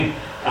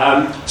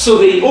So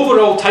the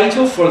overall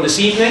title for this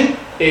evening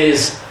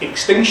is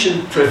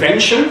Extinction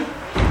Prevention,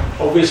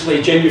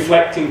 obviously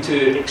genuflecting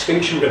to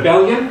Extinction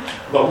Rebellion,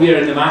 but we are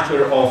in the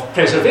matter of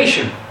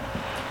preservation.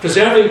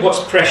 Preserving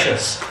what's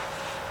precious,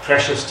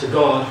 precious to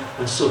God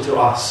and so to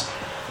us.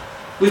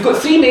 We've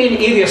got three main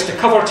areas to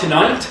cover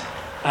tonight,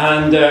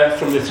 and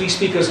from the three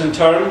speakers in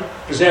turn: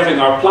 preserving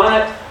our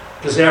planet,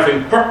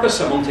 preserving purpose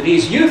among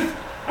today's youth,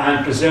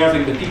 and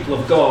preserving the people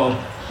of God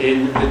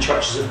in the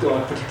churches of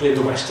God, particularly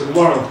in the Western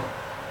world.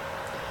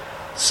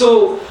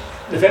 So,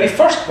 the very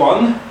first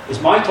one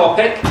is my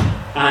topic,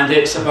 and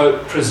it's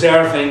about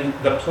preserving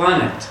the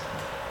planet.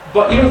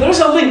 But there is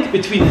a link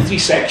between the three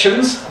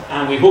sections,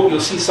 and we hope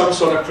you'll see some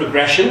sort of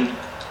progression.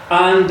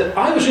 And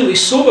I was really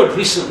sobered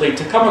recently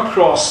to come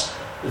across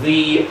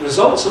the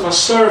results of a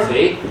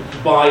survey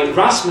by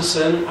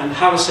Rasmussen and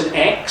Harrison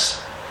X,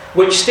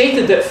 which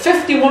stated that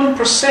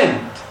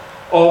 51%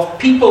 of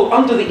people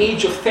under the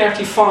age of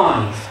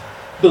 35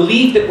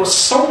 believed it was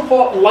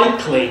somewhat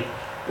likely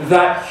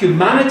that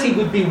humanity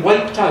would be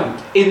wiped out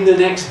in the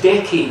next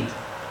decade.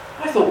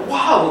 I thought,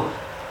 wow,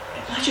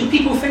 imagine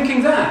people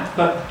thinking that.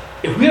 But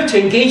if we're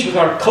to engage with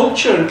our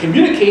culture and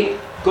communicate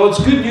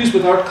God's good news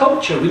with our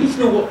culture, we need to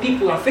know what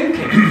people are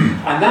thinking.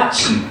 And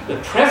that's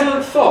the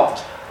prevalent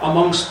thought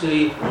amongst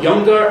the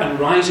younger and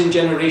rising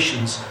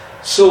generations.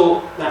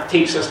 So that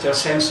takes us to a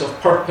sense of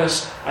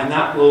purpose, and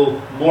that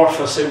will morph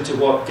us into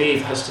what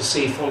Dave has to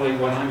say following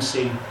what I'm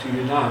saying to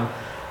you now.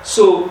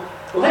 So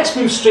let's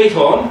move straight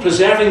on,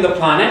 preserving the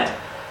planet.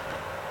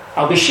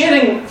 I'll be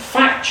sharing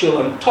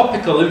factual and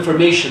topical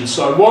information,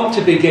 so I want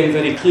to begin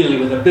very clearly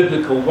with a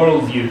biblical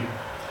worldview.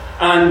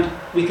 And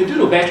we can do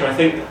no better, I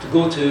think, to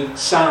go to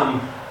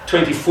Psalm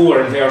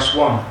 24 and verse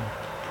 1,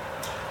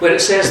 where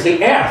it says,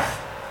 "The earth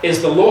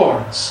is the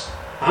Lord's,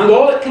 and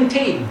all it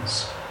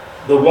contains,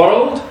 the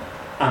world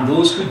and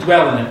those who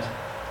dwell in it."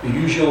 The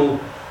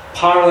usual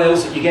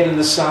parallels that you get in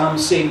the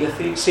Psalms saying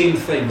the same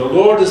thing. The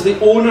Lord is the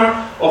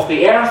owner of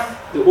the earth,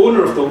 the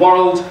owner of the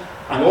world,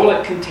 and all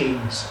it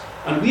contains.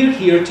 And we're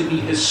here to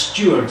be his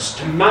stewards,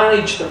 to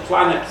manage the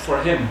planet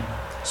for him.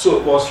 So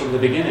it was from the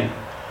beginning.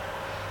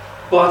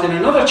 But in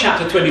another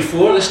chapter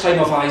 24, this time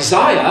of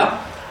Isaiah,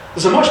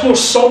 there's a much more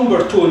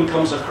somber tone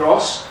comes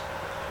across.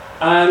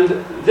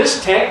 And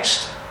this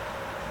text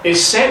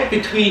is set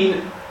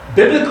between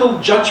biblical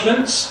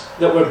judgments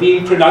that were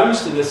being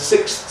pronounced in the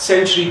 6th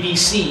century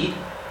BC,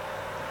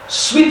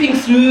 sweeping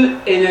through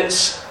in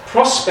its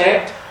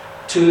prospect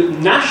to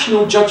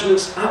national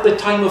judgments at the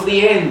time of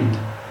the end.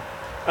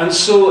 And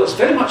so it's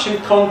very much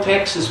in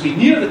context as we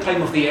near the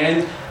time of the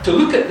end to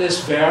look at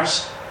this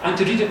verse and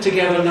to read it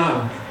together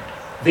now.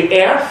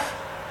 "The earth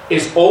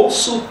is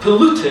also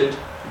polluted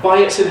by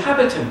its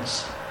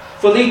inhabitants,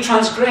 for they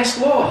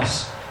transgressed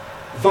laws,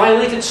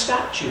 violated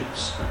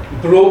statutes,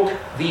 broke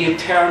the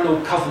eternal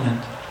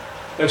covenant."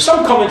 Now,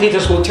 some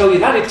commentators will tell you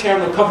that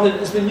eternal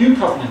covenant is the new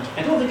covenant.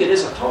 I don't think it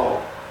is at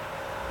all.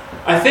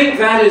 I think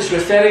that is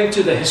referring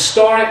to the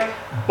historic,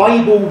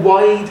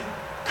 Bible-wide,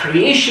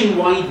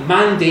 creation-wide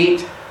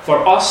mandate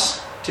for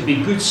us to be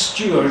good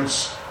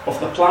stewards of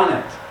the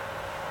planet.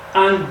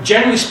 And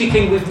generally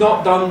speaking, we've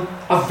not done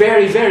a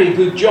very, very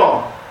good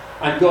job.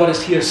 And God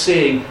is here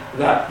saying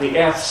that the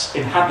earth's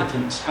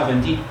inhabitants have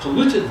indeed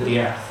polluted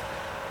the earth.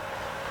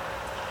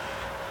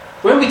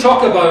 When we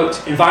talk about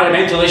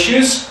environmental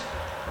issues,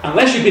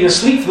 unless you've been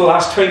asleep for the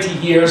last 20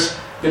 years,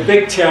 the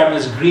big term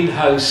is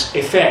greenhouse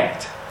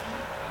effect.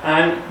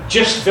 And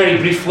just very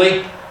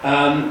briefly,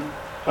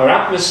 our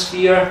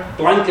atmosphere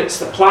blankets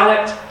the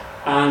planet,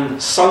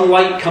 and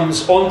sunlight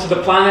comes onto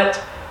the planet,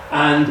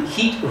 and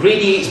heat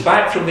radiates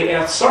back from the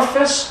Earth's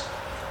surface,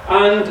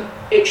 and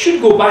it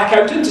should go back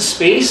out into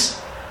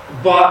space,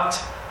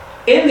 but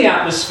in the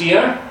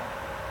atmosphere,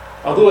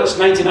 although it's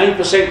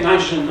 99%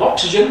 nitrogen and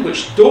oxygen,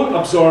 which don't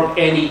absorb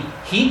any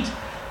heat,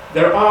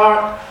 there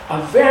are a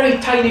very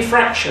tiny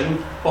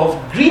fraction of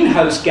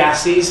greenhouse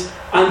gases,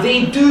 and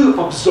they do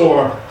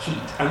absorb heat.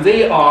 And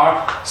they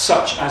are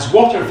such as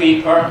water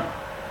vapour,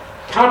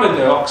 carbon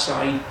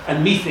dioxide,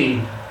 and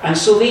methane. And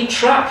so they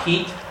trap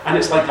heat, and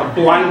it's like a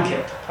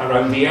blanket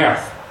around the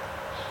earth.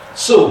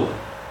 So,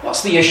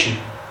 what's the issue?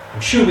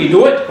 I'm sure we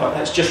know it, but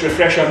let's just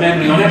refresh our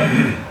memory on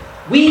it.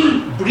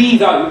 We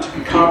breathe out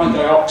carbon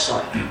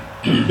dioxide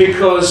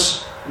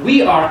because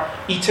we are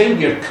eating,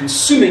 we are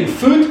consuming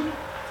food,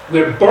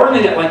 we're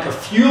burning it like a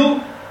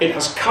fuel, it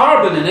has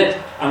carbon in it,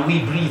 and we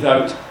breathe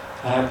out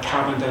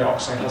carbon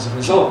dioxide as a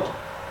result.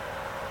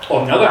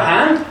 On the other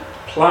hand,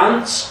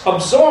 plants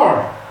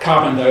absorb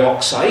carbon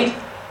dioxide.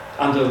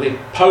 Under the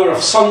power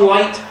of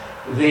sunlight,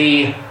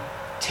 they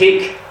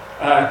take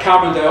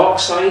carbon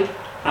dioxide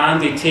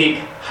and they take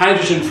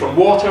hydrogen from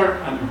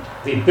water and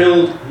they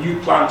build new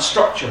plant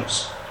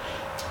structures.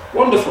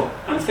 Wonderful,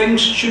 and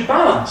things should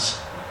balance.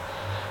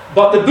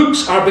 But the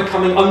books are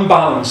becoming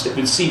unbalanced, it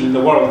would seem, in the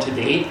world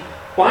today.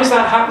 Why is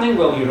that happening?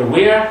 Well, you're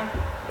aware,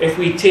 if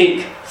we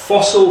take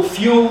fossil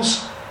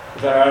fuels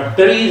that are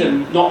buried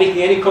and not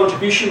making any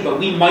contribution, but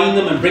we mine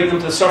them and bring them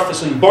to the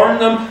surface and burn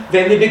them,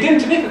 then they begin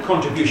to make a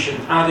contribution,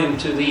 adding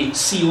to the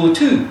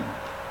CO2.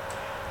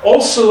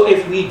 Also,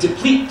 if we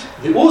deplete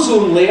the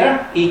ozone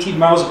layer 18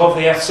 miles above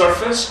the Earth's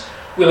surface,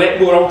 we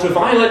let more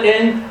ultraviolet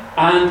in,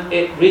 and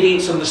it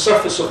radiates on the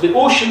surface of the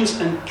oceans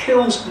and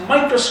kills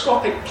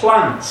microscopic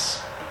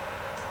plants.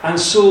 And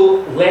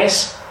so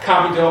less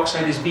carbon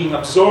dioxide is being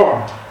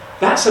absorbed.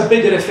 That's a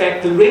bigger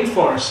effect than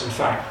rainforests, in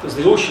fact, because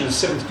the ocean is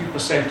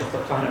 72% of the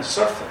planet's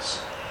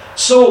surface.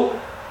 So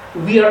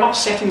we are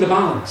upsetting the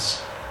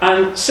balance.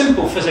 And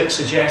simple physics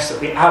suggests that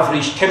the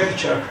average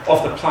temperature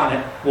of the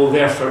planet will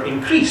therefore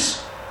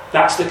increase.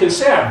 That's the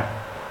concern.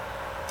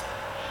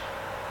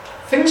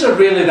 Things are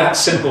really that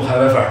simple,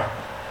 however.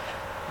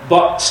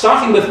 But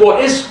starting with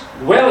what is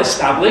well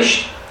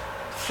established,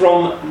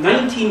 from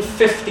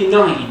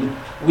 1959,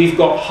 we've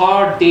got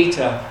hard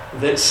data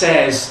that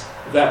says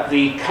that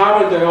the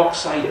carbon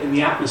dioxide in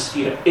the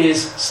atmosphere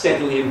is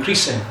steadily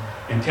increasing.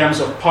 In terms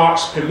of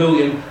parts per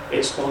million,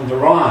 it's on the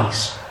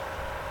rise.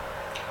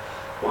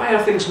 Why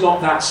are things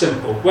not that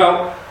simple?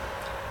 Well,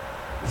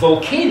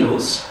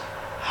 volcanoes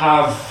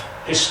have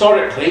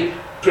historically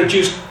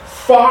produced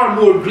far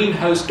more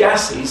greenhouse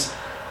gases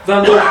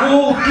than the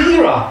whole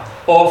era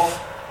of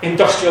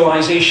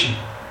industrialization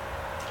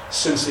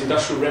since the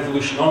Industrial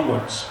Revolution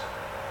onwards.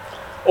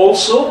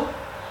 Also,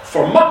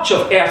 for much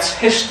of Earth's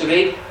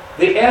history,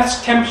 the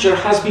Earth's temperature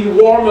has been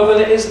warmer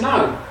than it is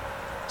now.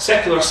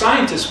 Secular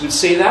scientists would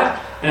say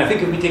that, and I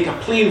think if we take a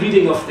plain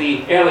reading of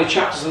the early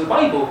chapters of the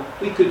Bible,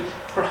 we could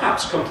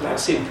perhaps come to that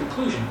same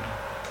conclusion.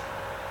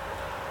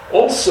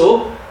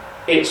 Also,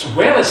 it's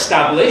well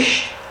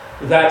established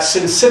that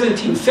since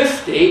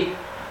 1750,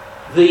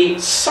 the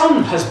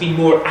sun has been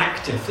more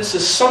active. This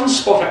is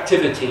sunspot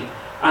activity.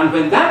 And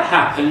when that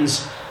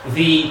happens,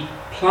 the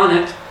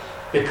planet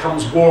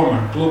becomes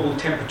warmer. Global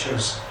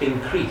temperatures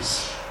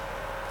increase.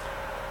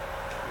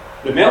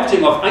 The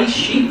melting of ice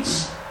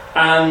sheets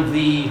and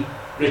the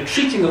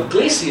retreating of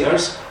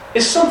glaciers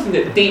is something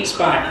that dates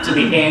back to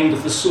the end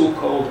of the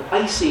so-called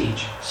Ice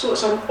Age. So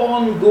it's an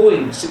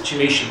ongoing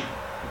situation.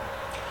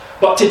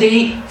 But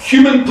today,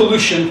 human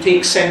pollution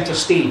takes centre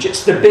stage.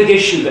 It's the big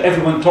issue that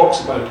everyone talks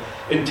about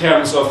in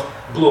terms of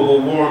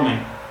global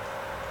warming.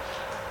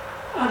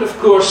 And of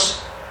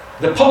course,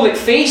 the public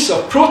face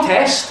of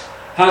protest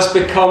has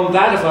become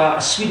that of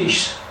a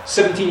Swedish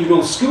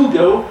 17-year-old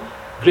schoolgirl,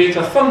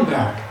 Greta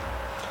Thunberg.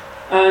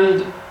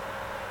 And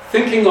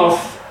thinking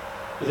of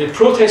the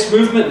protest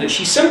movement that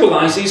she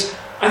symbolises,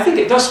 I think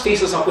it does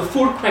face us up with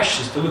 4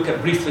 questions to look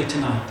at briefly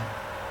tonight.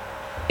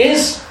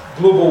 Is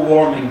global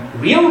warming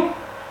real?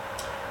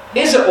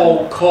 Is it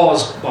all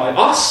caused by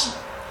us?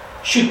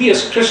 Should we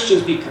as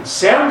Christians be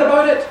concerned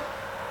about it?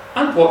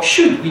 And what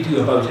should we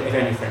do about it, if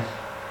anything?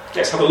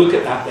 Let's have a look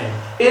at that then.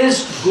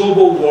 Is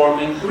global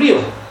warming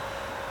real?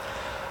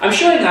 I'm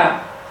showing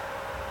a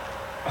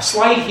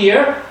slide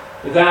here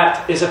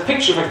that is a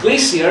picture of a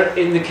glacier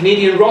in the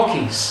Canadian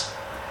Rockies.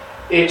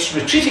 It's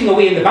retreating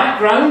away in the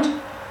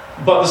background,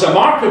 but there's a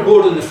marker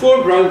board in the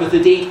foreground with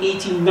the date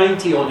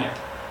 1890 on it.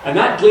 And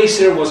that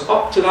glacier was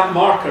up to that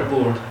marker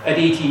board at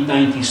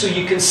 1890. So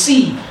you can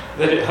see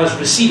that it has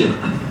receded.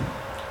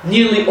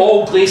 Nearly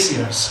all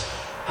glaciers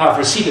have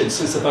receded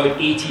since about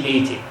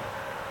 1880.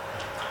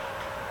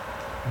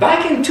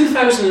 Back in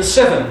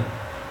 2007,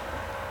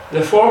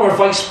 the former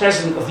Vice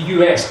President of the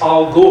US,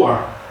 Al Gore,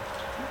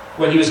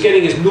 when he was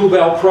getting his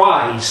Nobel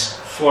Prize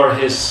for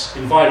his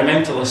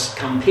environmentalist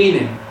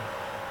campaigning,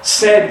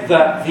 said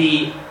that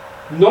the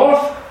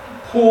North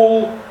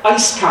Pole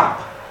ice cap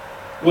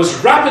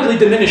was rapidly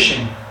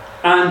diminishing,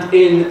 and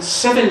in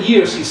 7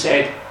 years, he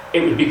said,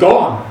 it would be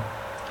gone.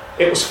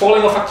 It was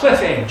falling off a cliff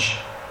edge.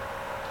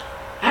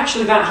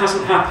 Actually, that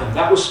hasn't happened.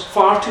 That was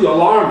far too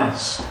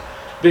alarmist,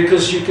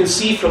 because you can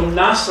see from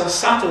NASA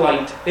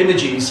satellite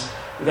images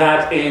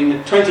that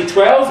in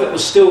 2012 it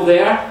was still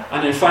there,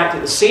 and in fact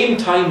at the same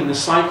time in the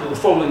cycle the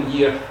following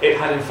year it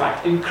had in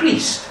fact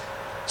increased.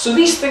 So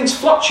these things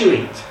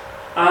fluctuate,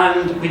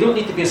 and we don't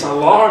need to be as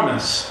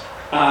alarmist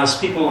as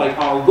people like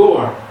Al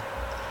Gore.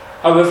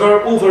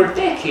 However, over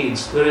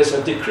decades there is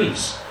a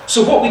decrease.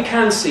 So what we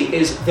can see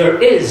is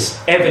there is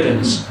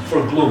evidence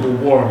for global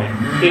warming.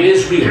 It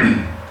is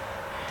real.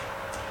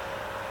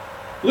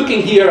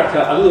 Looking here at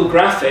a little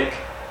graphic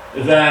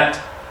that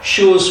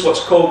shows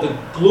what's called the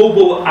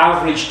global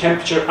average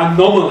temperature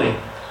anomaly.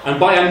 And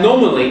by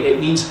anomaly, it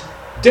means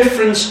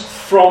difference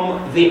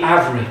from the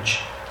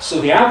average.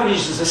 So the average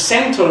is a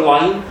centre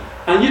line,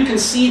 and you can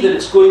see that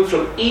it's going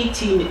from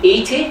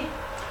 1880,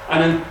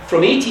 and then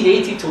from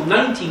 1880 till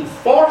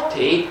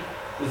 1940,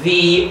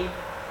 the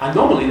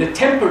anomaly, the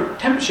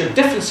temperature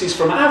differences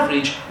from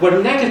average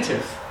were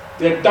negative.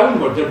 They're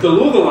downward, they're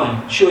below the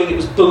line, showing it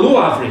was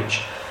below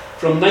average.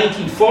 From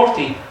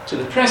 1940 to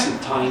the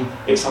present time,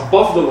 it's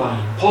above the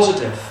line,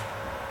 positive,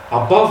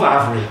 above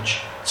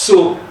average.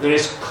 So there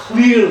is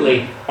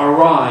clearly a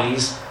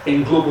rise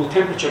in global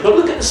temperature. But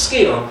look at the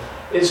scale.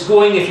 It's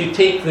going, if you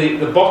take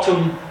the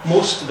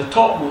bottommost to the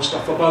topmost,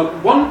 of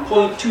about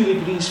 1.2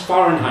 degrees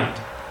Fahrenheit.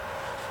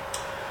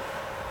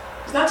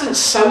 That doesn't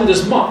sound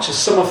as much as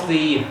some of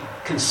the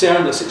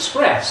concern that's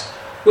expressed,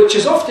 which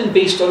is often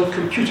based on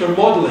computer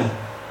modelling.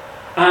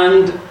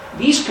 And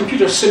these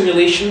computer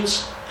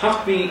simulations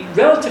have to be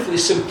relatively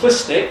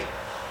simplistic,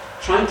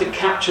 trying to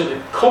capture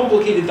the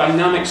complicated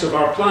dynamics of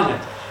our planet.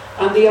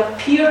 And they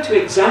appear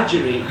to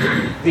exaggerate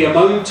the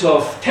amount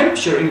of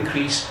temperature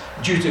increase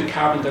due to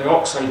carbon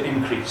dioxide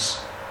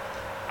increase.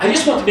 I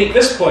just want to make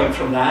this point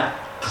from that.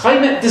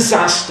 Climate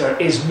disaster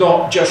is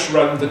not just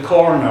round the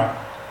corner.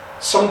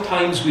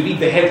 Sometimes we read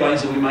the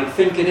headlines and we might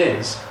think it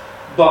is,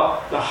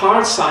 but the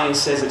hard science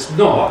says it's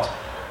not,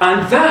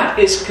 and that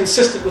is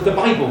consistent with the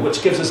Bible,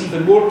 which gives us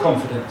even more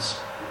confidence.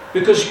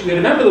 Because we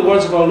remember the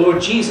words of our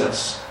Lord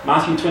Jesus,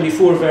 Matthew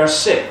 24 verse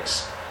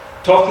 6,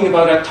 talking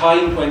about a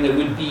time when there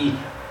would be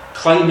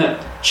climate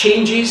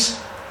changes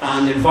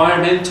and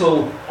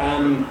environmental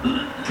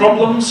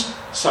problems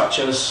such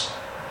as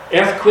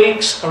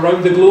earthquakes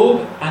around the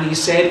globe, and he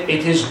said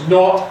it is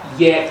not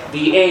yet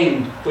the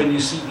end when you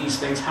see these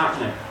things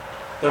happening.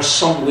 There's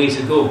some way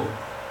to go.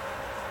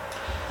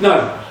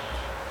 Now,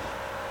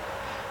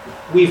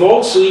 we've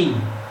all seen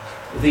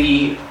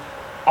the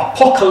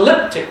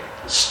apocalyptic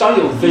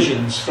style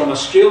visions from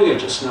Australia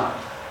just now,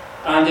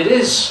 and it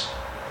is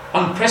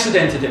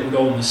unprecedented, it would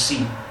almost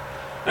seem.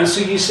 And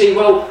so you say,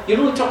 well, you're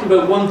only talking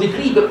about 1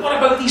 degree, but what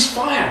about these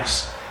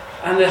fires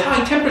and the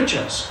high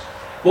temperatures?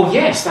 Well,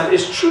 yes, that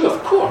is true,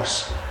 of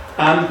course,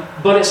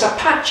 but it's a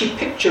patchy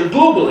picture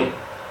globally.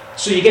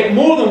 So you get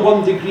more than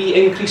 1 degree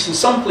increase in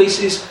some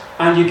places,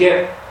 and you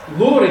get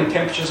lowering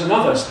temperatures in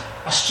others.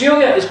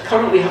 Australia is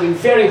currently having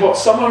very hot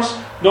summers,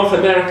 North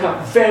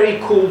America very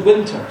cold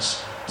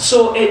winters.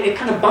 So it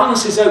kind of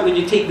balances out when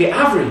you take the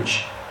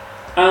average.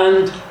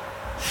 And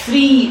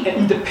 3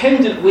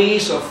 independent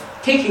ways of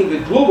taking the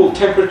global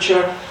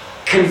temperature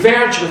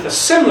converge with a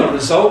similar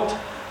result,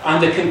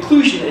 and the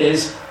conclusion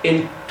is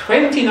in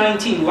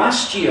 2019,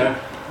 last year,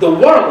 the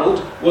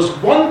world was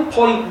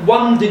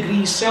 1.1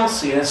 degrees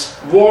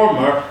Celsius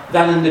warmer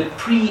than in the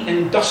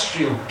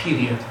pre-industrial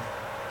period.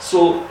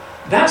 So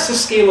that's the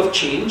scale of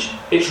change.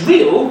 It's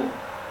real,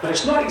 but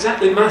it's not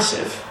exactly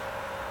massive.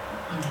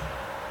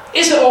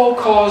 Is it all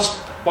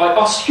caused by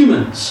us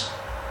humans?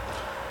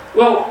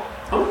 Well,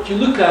 I want you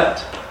to look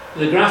at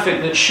the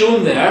graphic that's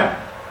shown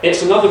there.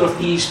 It's another of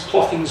these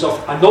plottings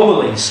of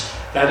anomalies,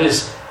 that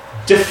is,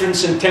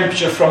 difference in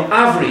temperature from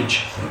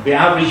average, the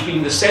average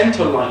being the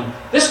centre line.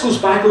 This goes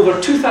back over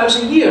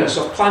 2,000 years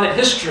of planet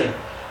history,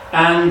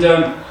 and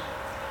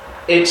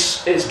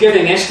it's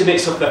giving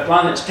estimates of the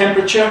planet's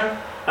temperature,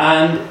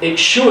 and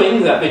it's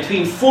showing that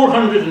between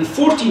 400 and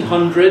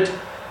 1400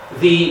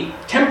 the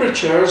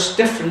temperature's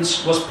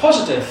difference was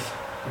positive,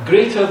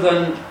 greater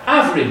than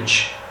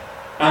average,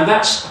 and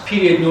that's a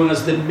period known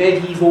as the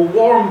medieval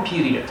warm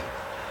period.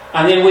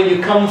 And then when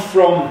you come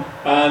from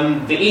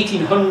the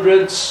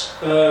 1800s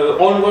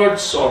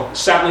onwards, or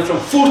certainly from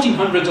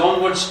 1400s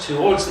onwards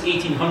towards the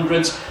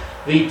 1800s,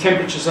 the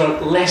temperatures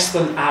are less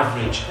than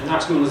average, and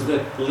that's known as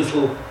the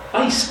Little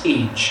Ice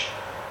Age.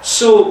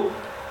 So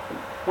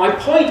my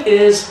point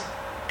is,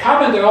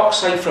 carbon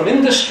dioxide from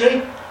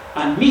industry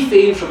and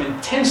methane from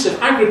intensive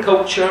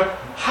agriculture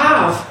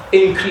have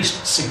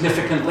increased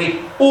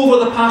significantly over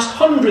the past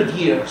 100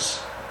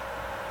 years.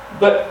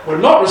 But we're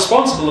not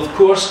responsible, of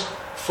course,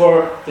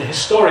 for the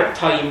historic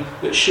time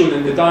that's shown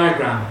in the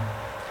diagram.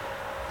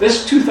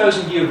 This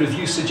 2,000-year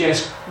review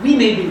suggests we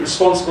may be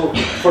responsible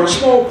for a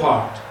small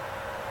part.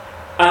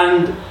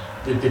 And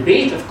the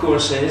debate, of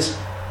course, is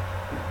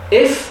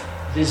if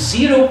the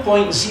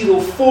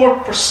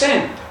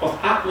 0.04% of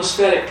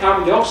atmospheric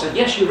carbon dioxide,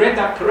 yes, you read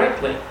that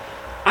correctly,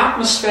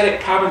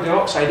 atmospheric carbon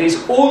dioxide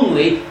is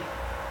only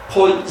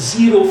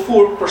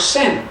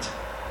 0.04%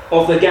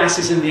 of the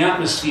gases in the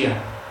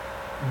atmosphere.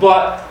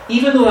 But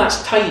even though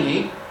that's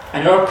tiny,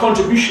 and our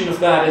contribution of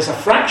that is a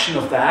fraction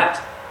of that,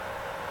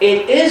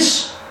 it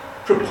is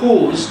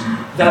proposed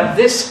that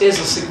this is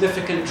a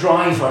significant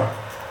driver.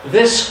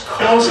 This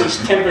causes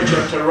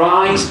temperature to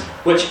rise,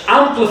 which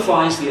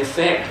amplifies the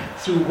effect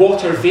through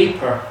water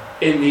vapour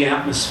in the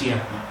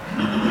atmosphere.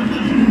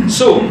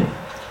 So,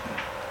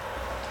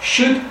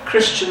 should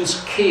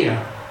Christians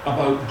care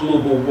about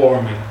global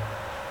warming?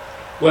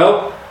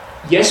 Well,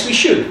 yes we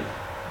should,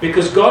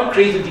 because God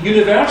created the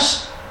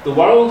universe, the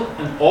world,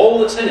 and all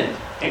that's in it.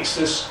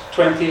 Exodus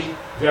 20,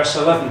 verse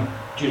 11,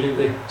 during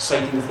the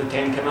citing of the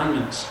Ten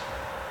Commandments.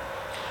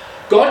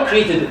 God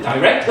created it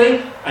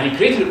directly, and He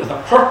created it with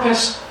a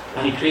purpose,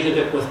 and He created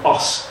it with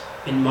us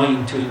in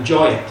mind to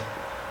enjoy it.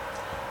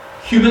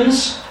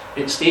 Humans,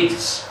 it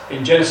states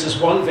in Genesis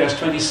 1, verse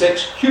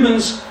 26,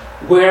 humans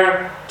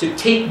were to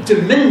take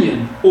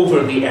dominion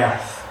over the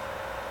earth.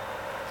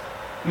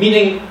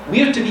 Meaning,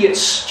 we are to be its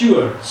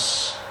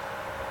stewards,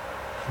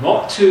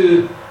 not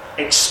to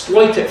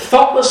exploit it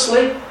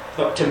thoughtlessly,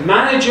 but to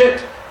manage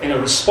it in a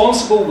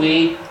responsible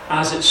way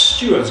as its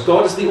stewards.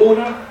 God is the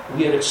owner,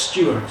 we are its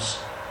stewards.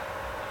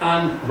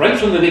 And right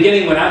from the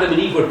beginning, when Adam and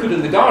Eve were put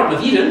in the Garden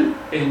of Eden,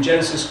 in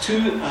Genesis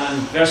 2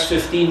 and verse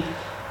 15,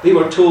 they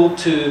were told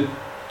to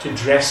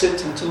dress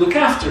it and to look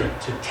after it,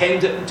 to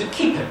tend it and to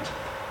keep it.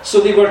 So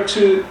they were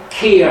to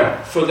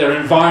care for their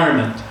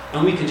environment,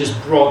 and we can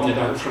just broaden it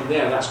out from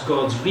there. That's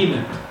God's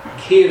remit,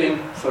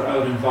 caring for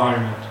our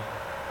environment.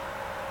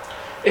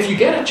 If you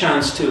get a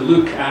chance to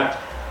look at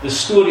the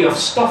Story of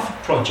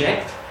Stuff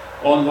project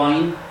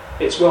online,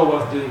 it's well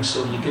worth doing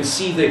so. You can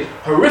see the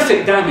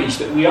horrific damage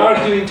that we are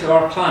doing to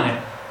our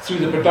planet through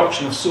the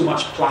production of so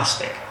much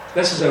plastic.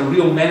 This is a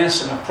real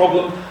menace and a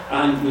problem,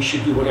 and we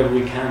should do whatever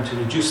we can to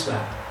reduce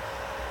that.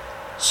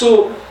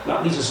 So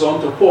that leads us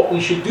on to what we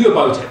should do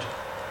about it.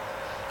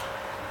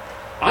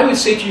 I would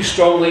say to you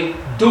strongly,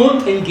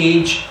 don't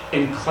engage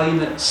in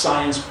climate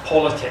science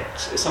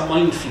politics. It's a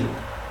minefield.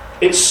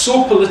 It's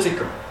so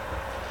political.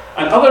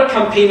 And other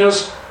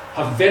campaigners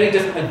have very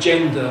different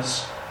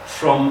agendas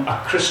from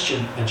a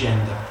Christian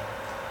agenda.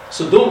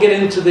 So don't get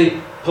into the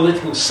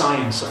political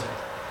science of it.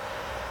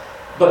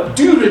 But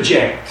do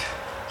reject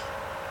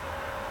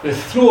the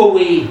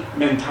throwaway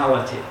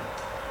mentality.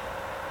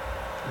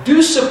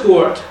 Do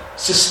support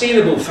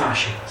sustainable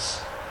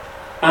fashions,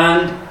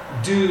 and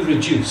do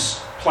reduce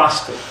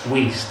plastic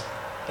waste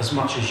as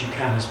much as you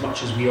can, as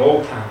much as we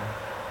all can,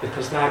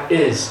 because that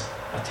is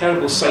a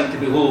terrible sight to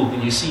behold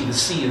when you see the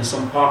sea in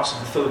some parts of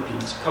the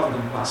Philippines covered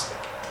in plastic.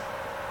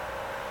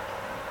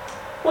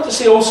 I want to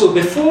say also,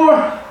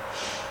 before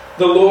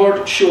the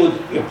Lord showed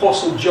the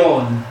Apostle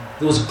John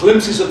those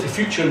glimpses of the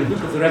future in the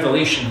book of the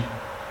Revelation,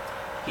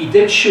 he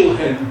did show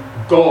him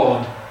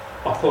God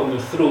upon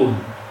the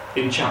throne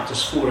in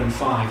chapters 4 and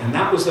 5, and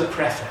that was the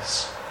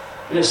preface.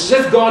 And it's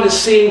as if God is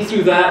saying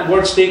through that,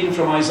 words taken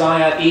from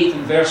Isaiah 8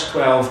 and verse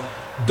 12,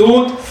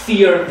 don't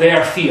fear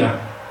their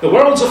fear. The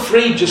world's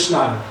afraid just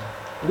now.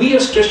 We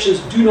as Christians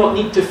do not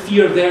need to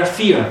fear their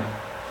fear.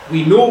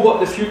 We know what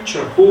the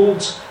future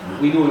holds.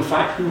 We know in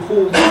fact who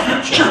holds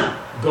the future.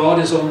 God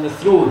is on the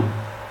throne.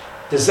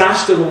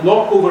 Disaster will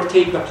not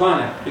overtake the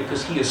planet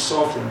because he is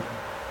sovereign.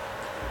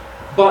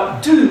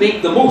 But do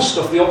make the most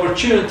of the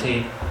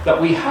opportunity that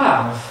we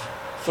have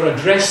for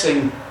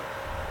addressing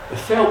the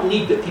felt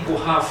need that people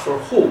have for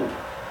hope.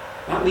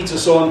 That leads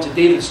us on to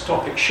David's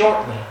topic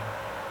shortly.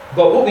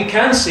 But what we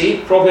can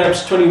say,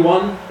 Proverbs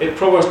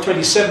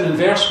 27 and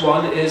verse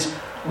 1, is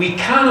we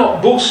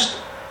cannot boast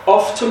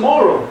of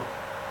tomorrow,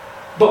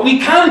 but we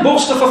can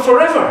boast of a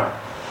forever.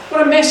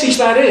 What a message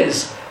that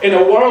is in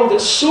a world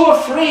that's so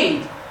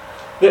afraid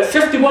that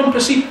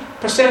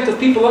 51% of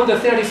people under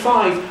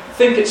 35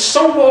 think it's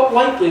somewhat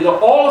likely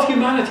that all of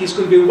humanity is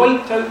going to be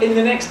wiped out in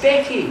the next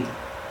decade.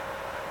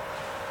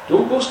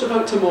 Don't boast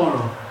about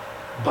tomorrow,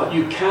 but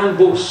you can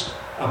boast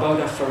about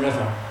a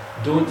forever.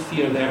 Don't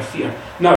fear their fear. Now,